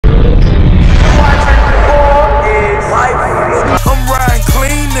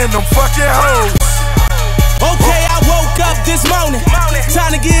and them fucking hoes. Okay, I woke up this morning,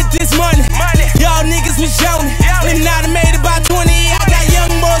 time to get this money. Y'all niggas was yawning, and I done made about 20. I got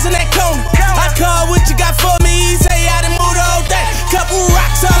young boys in that corner. I call what you got for me. He say I done moved the whole thing. Couple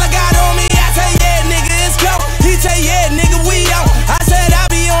rocks, all I got on me. I say yeah, nigga, it's go. He say yeah, nigga, we on. I said I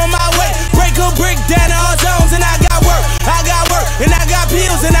be on my way. Break a brick down to all zones, and I got work, and I got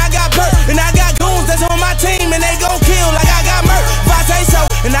pills, and I got perk, and I got goons that's on my team, and they gon' kill like I got murk. If I say so,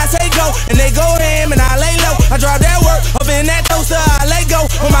 and I say go, and they go ham, and I lay low. I drop that work up in that toaster, I let go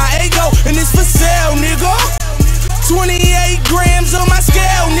on my ego, and it's for sale, nigga. 28 grams on my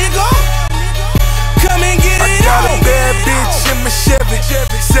scale, nigga. Come and get it I got on. a bad bitch in my Chevy,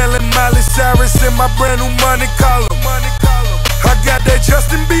 selling Miley Cyrus in my brand new money collar. I got that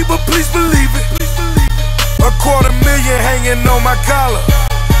Justin Bieber, please believe it. $250,000 hanging on my collar.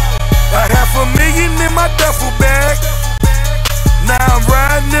 $500,000 in my duffel bag. Now I'm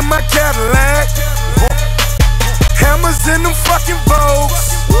riding in my Cadillac. Hammers in them fucking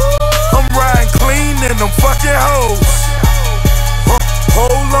Vogues. I'm riding clean in them fucking hoes.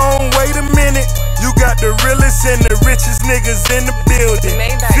 Hold on, wait a minute. You got the realest and the richest niggas in the building.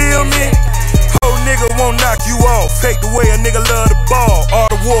 Feel me? Whole nigga won't knock you off. Take the way a nigga love the ball.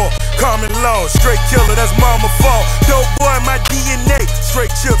 Art of war, common law. Straight killer, that's mama fault. Dope boy, my DNA. Straight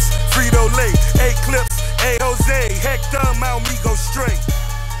chips, Frito-Lay. A-Clips, A-Jose. Hector, Mount me go straight.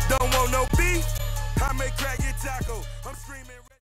 Don't want no beef? I make crack.